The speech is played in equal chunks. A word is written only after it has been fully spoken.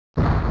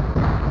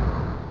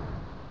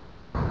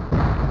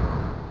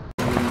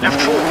Left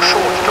 4,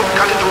 short, don't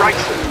cut into right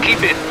 4,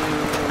 keep in.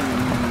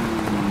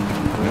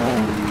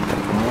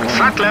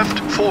 Flat left,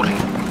 40.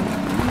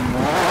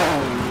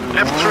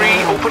 Left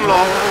 3, open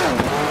long.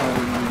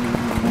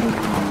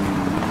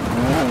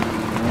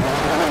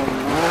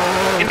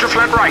 Into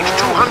flat right,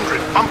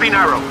 200, bumpy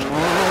narrows.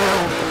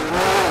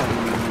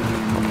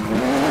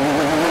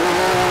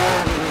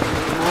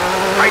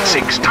 Right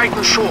 6,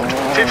 tighten short,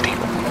 50.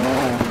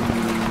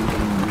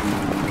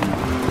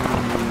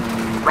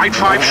 Right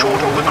 5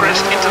 short over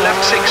crest into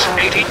left 6,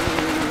 80.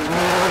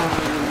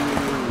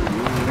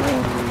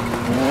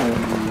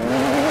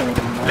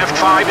 Left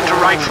 5 into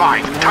right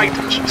 5,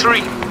 tightens,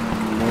 3.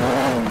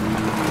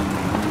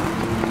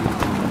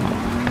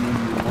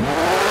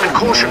 And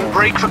caution,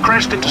 brake for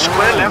crest into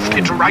square left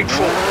into right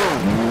 4.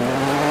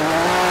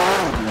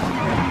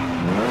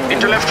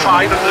 Into left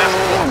 5 and left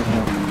 1.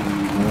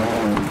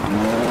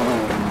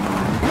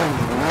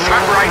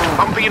 Flat right,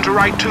 bumpy into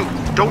right 2,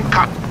 don't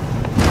cut.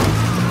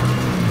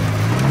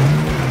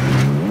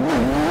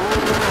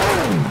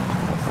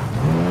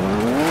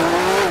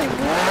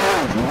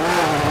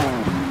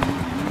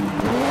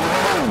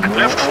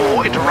 Left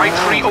 4 into right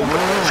 3 open,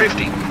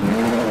 50.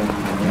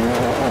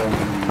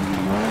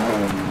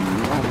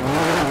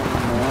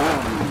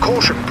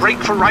 Caution, brake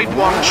for right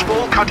 1,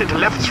 small cut into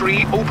left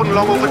 3, open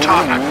long over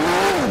tarmac.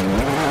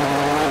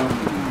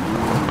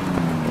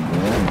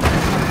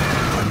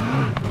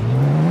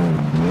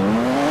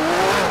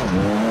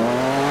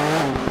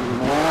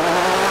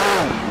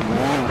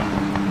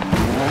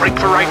 Brake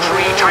for right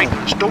 3,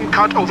 tightens, don't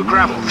cut over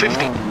gravel,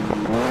 50.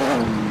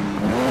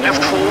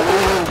 Left 4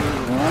 open.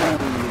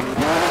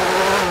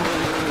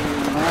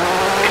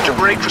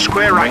 Brake for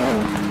square right.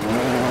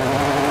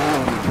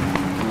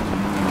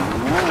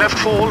 And left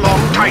 4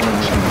 long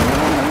tightens.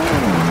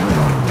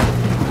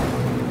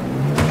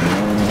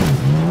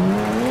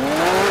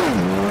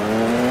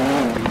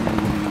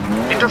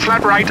 Into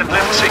flat right and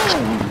left 6.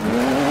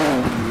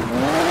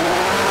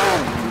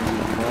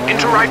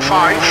 Into right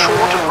 5,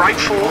 short and right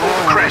 4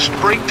 over crest.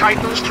 Brake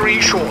tightens,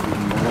 3 short.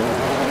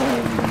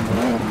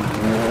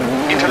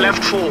 Into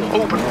left 4,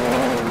 open.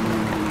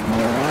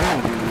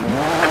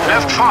 And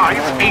left 5,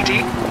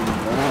 80.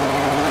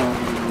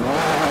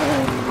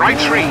 Right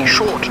 3,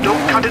 short,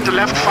 don't cut into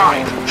left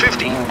 5,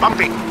 50,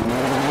 bumpy.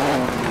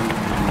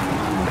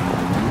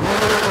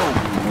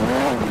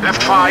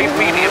 Left 5,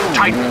 medium,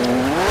 tighten.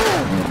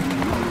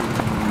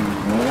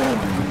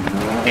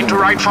 Into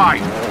right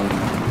 5.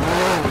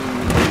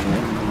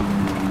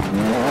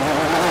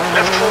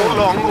 Left 4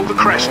 long over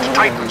crest,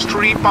 tightens,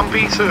 3,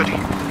 bumpy, 30.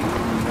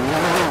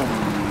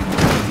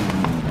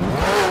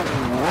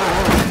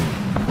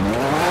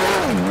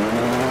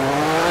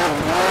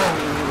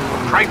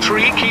 Right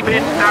 3, keep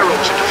in,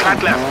 narrows into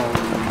flat left.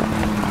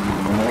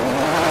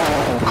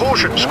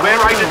 Caution, square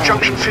right at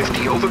junction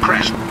 50 over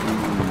crest.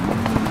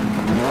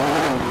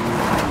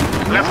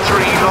 Left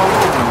 3, long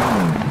open.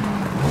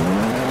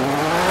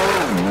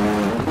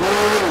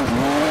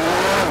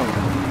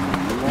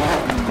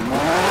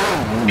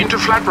 Into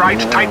flat right,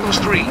 tightens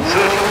 3, 30.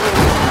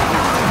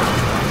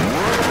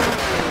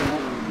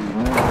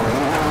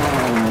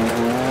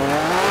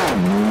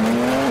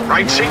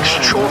 Right 6,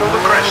 short over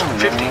crest,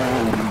 50.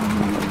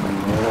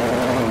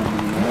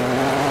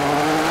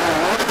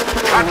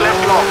 Flat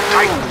left long,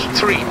 tightens,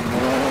 3.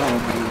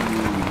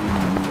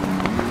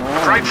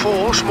 And right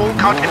 4, small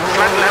cut in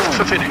flat left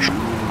for finish.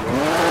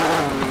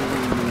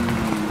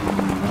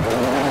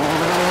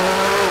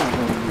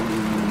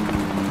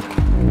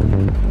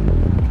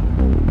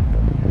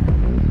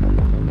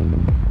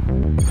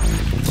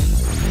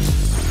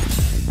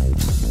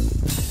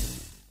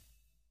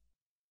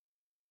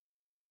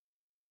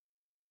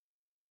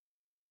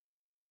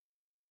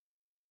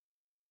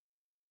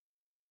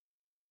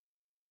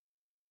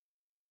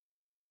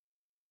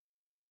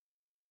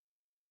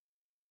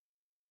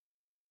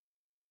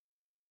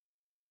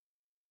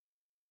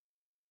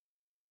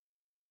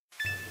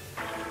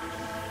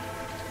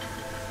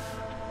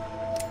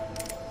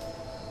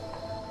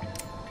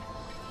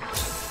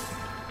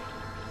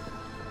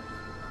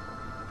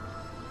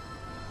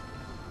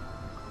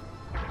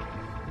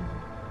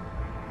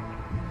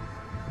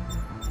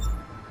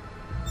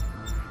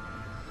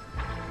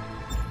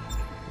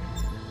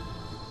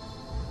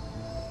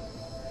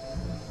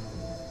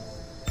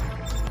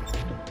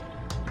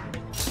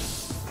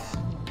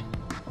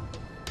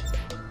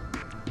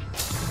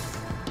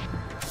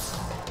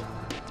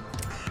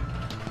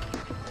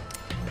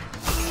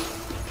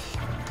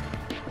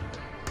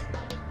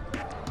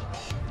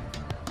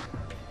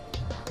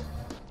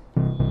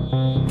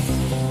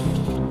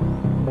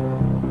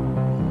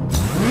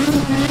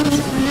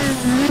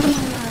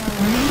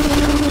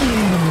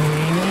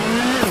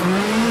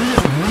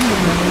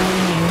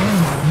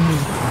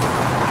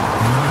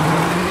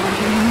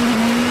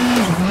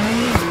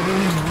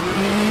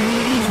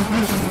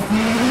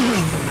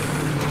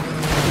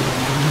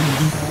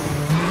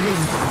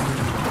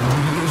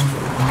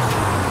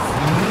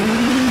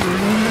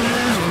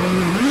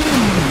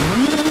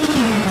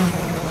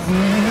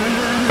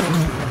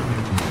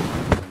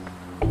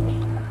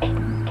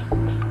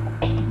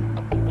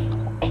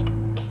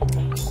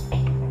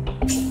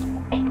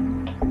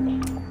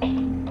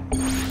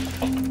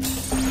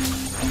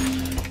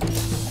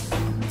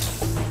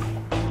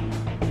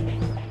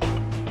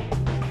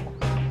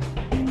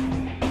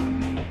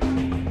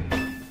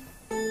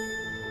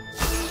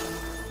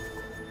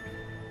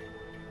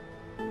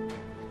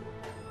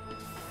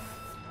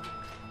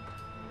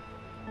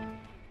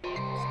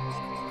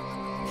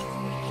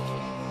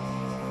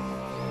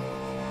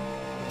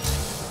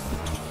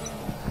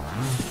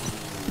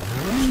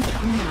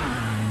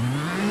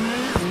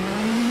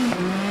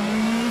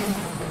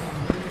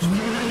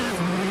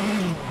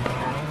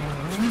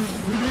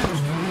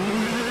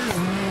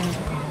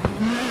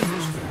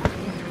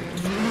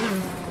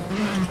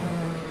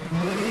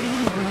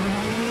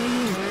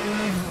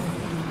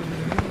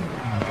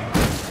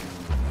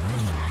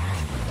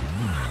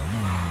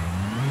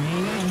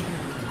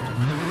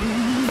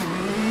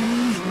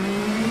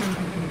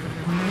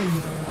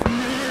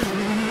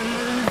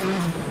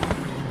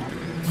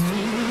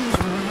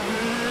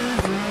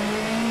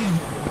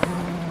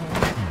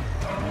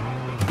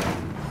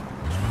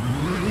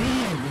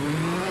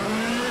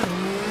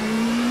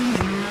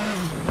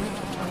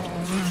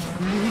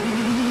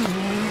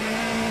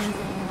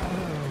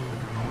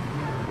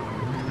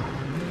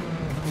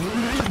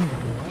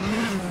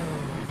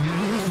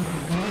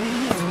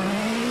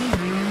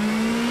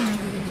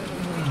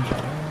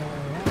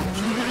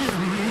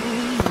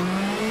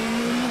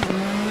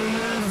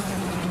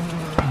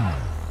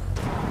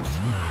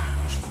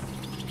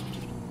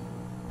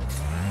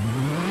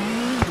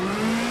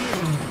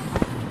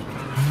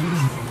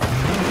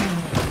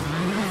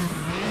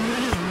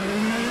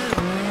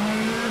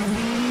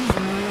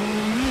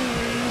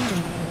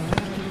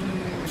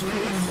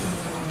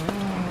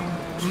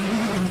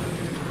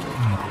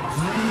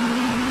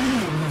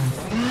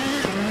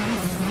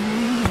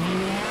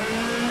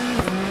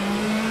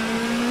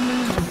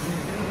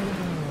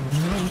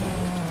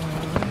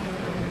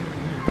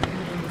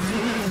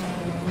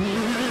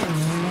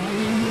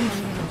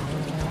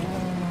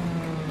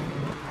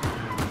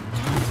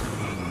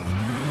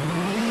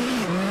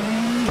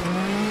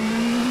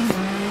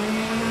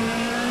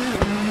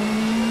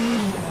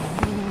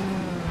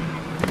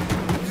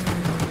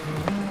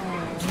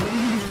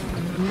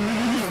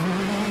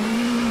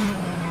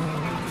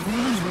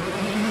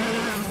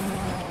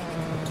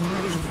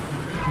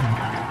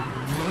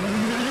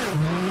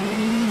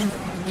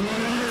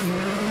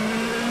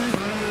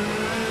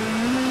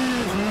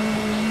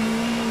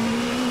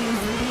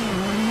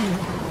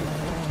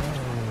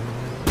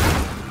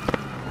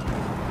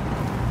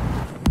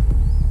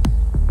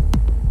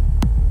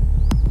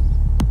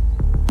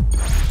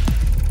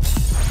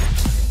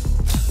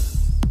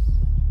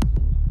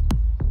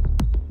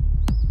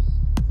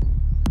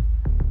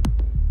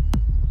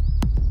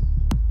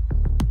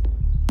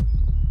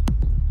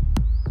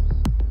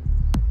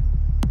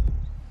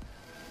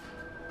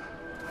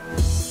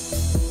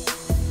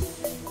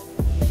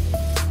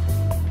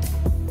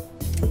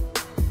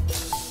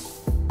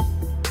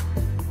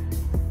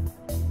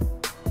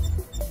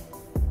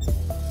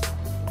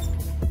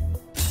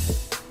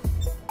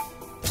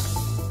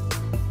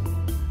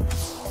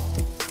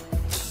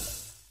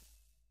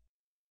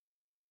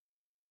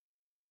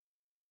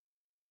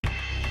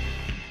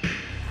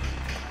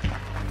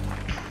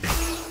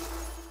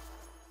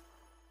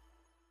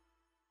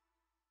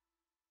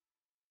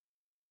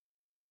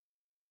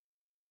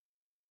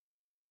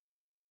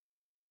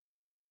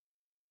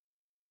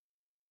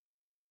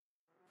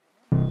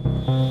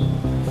 Flat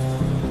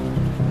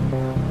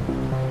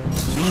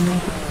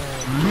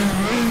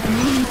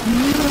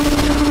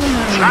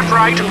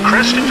right and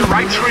crest into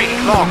right 3,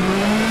 long.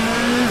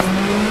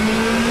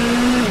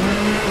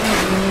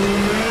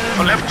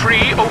 For left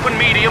 3, open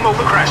medium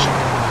over crest.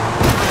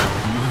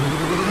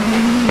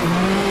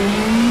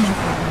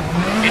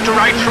 Into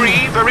right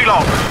 3, very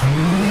long.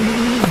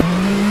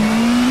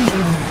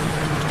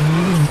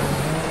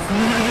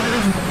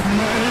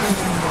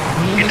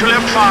 Into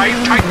left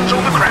 5, tightens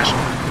over crest.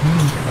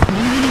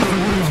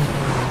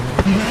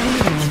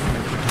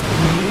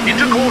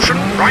 Into caution,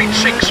 right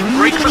 6,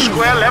 brake for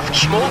square left,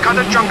 small cut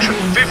at junction,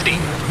 50.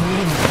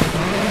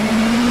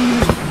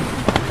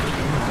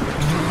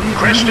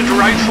 Crest into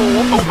right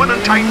 4, open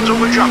and tightens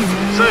over jump,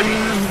 30.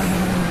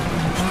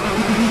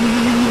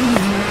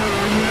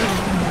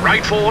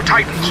 Right 4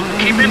 tightens,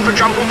 keep in for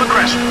jump over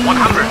crest,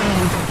 100.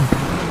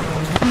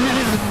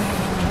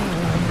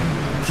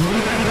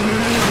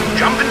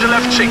 Jump into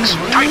left 6,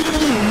 tightens.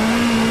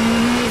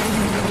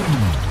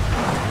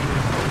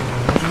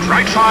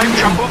 Right 5,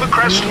 jump over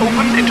crest,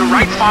 open into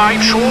right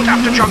 5, short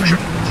after junction,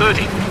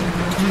 30.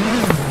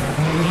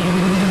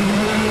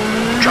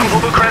 Jump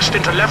over crest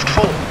into left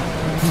 4.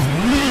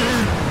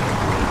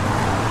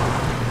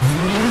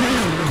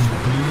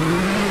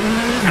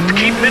 And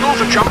keep middle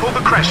for jump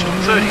over crest,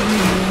 30.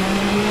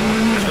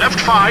 And left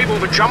 5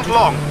 over jump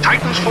long,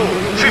 tightens 4,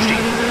 50.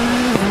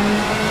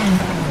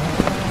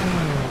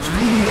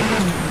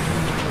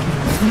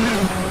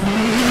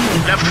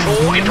 Left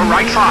 4 into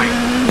right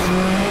 5.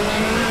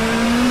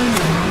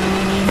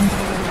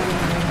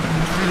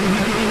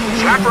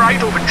 Flat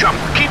right over jump,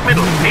 keep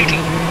middle,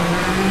 80.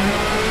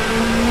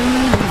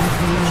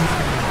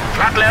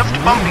 Flat left,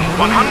 bumpy,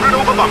 100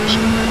 over bumps.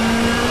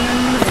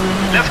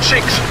 Left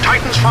 6,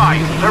 tightens 5,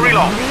 very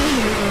long.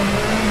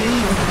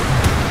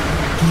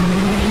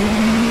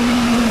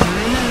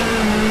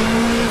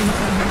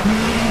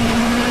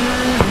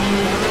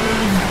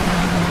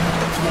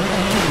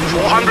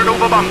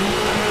 Over bump.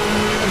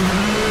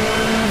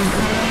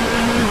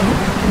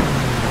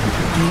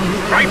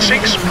 Right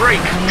 6,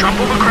 brake, jump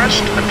over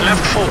crest and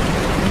left 4.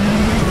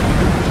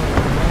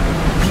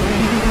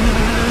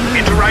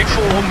 Into right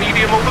 4,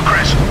 medium over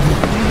crest.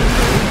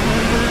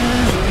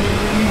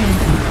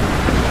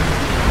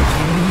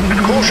 And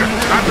caution,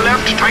 flat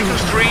left,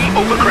 tightens 3,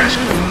 over crest.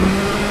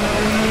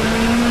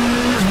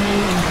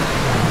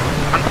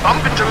 And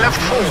bump into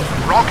left 4,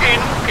 rock in,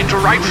 into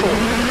right 4.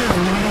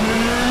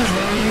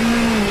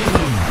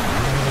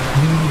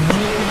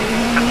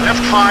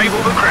 Left 5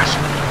 over crest.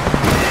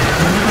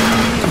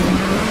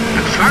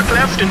 And flat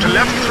left into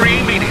left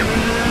 3 medium.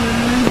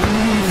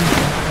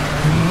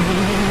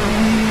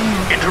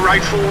 Into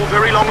right 4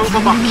 very long over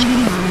bumps.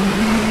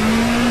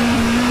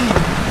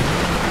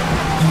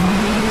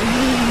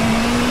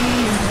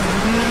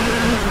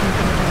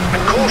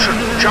 And caution,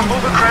 jump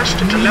over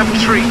crest into left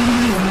 3.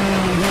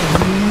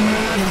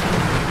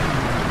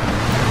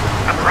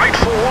 And right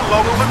 4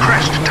 long over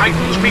crest,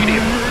 tightens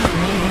medium.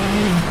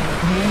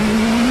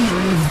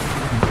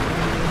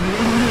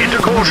 Into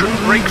caution,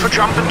 brake for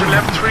jump into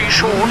left 3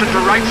 short, into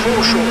right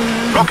 4 short,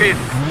 lock in.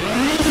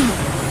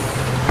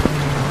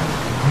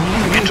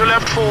 Into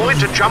left 4,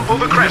 into jump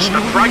over crest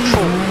and right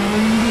 4.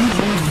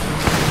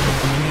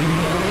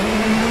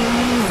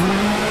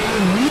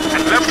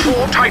 And left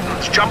 4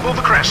 tightens, jump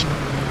over crest.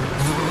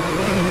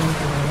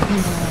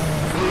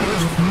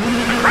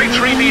 And right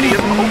 3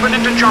 medium, open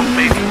into jump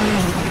maybe.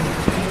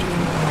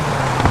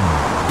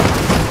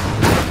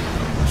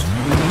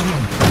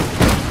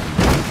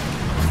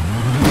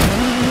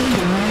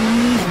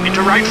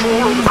 Right 4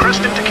 over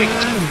crest into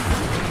kings.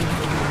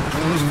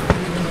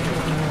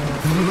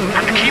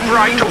 And keep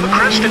right over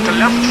crest into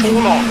left 4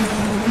 long.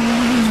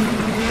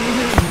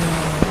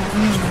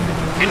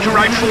 Into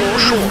right 4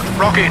 short,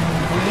 rock in.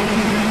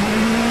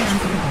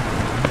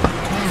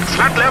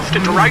 Flat left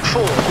into right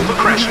 4 over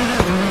crest.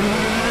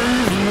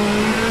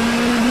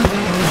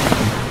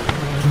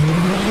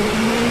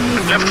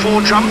 And left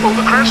 4 jump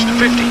over crest,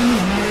 50.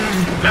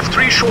 Left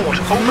 3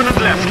 short, open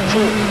and left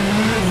 4.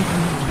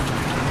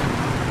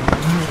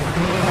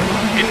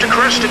 Into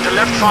crest, into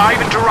left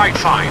 5, into right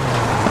 5.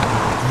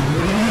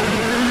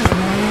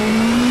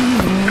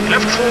 And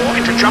left 4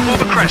 into jump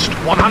over crest,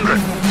 100.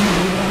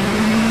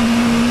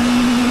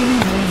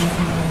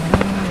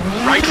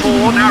 Right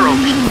 4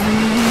 narrows.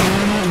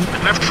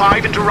 And left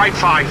 5 into right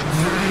 5.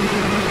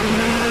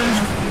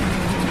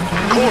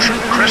 And caution,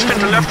 crest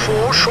into left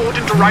 4, short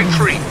into right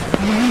 3.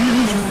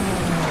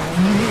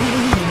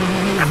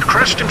 And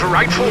crest into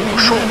right 4,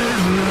 short.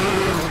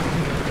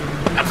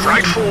 And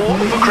right 4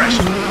 over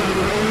crest.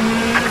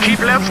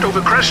 Keep left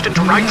over crest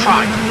into right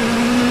 5.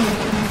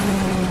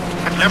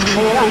 And left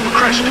 4 over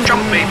crest,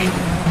 jump maybe.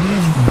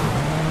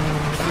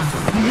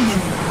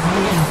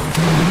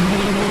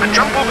 And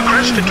jump over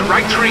crest into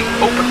right 3,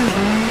 open.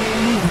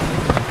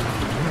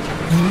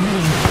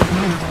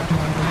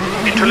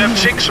 Into left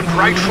 6 and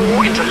right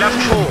 4, into left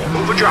 4,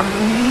 over jump.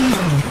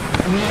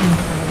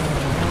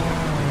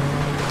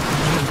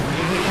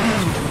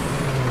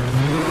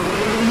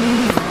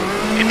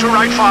 Into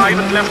right 5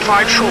 and left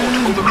 5 short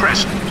over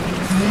crest.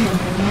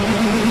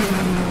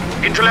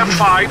 Into left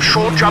 5,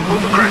 short jump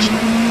over crest.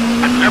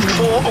 And left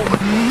 4 open.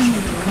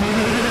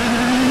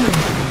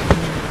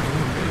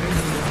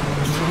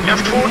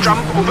 Left 4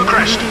 jump over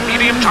crest,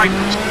 medium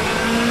tightens.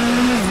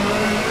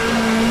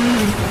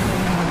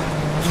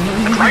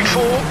 And right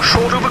 4,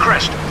 short over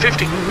crest,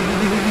 50.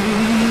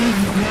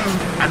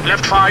 And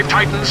left 5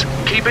 tightens,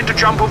 keep into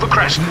jump over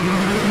crest.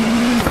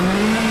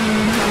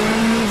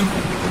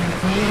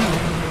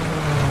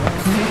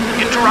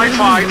 Into right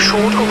 5,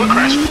 short over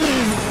crest.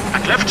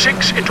 And left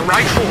 6 into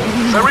right 4,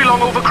 very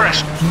long over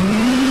crest.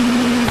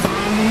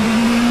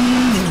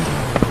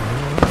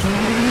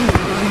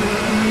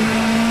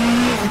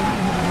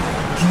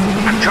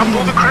 And jump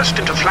over crest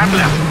into flat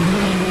left.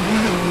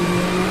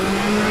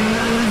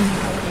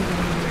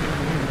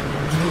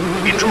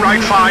 Into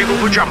right 5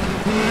 over jump.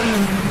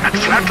 And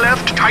flat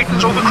left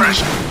tightens over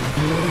crest.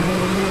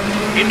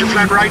 Into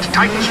flat right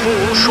tightens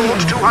 4, short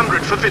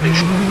 200 for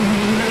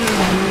finish.